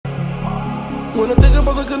When I think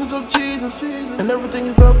about the goodness of Jesus and everything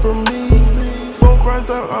He's done for me, soul cries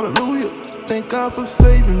out hallelujah. Thank God for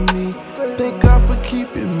saving me. Thank God for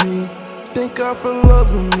keeping me. Thank God for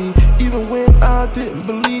loving me. Even when I didn't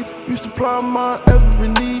believe, You supply my every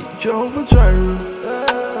need. Jehovah Jireh,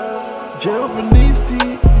 Jehovah Nisi,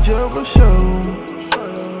 Jehovah Shalom.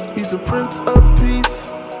 He's a Prince of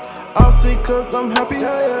Peace. I'll sing cause I'm happy,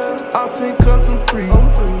 I'll sing cause I'm free.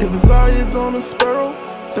 If His eye is on a sparrow,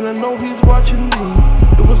 then I know He's watching me.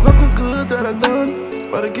 It was nothing good that I done,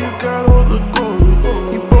 but I give God all the glory.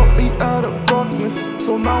 He brought me out of darkness,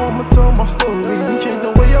 so now I'ma tell my story. He changed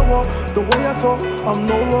the way I walk, the way I talk, I'm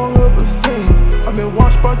no longer the same. I've been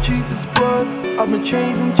washed by Jesus' blood, I've been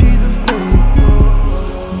changed in Jesus' name.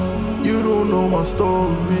 You don't know my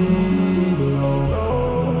story,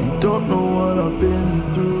 no. You don't know what I've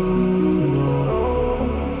been through,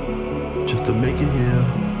 no. Just to make it here,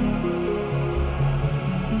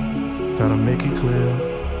 gotta make it clear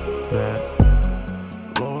that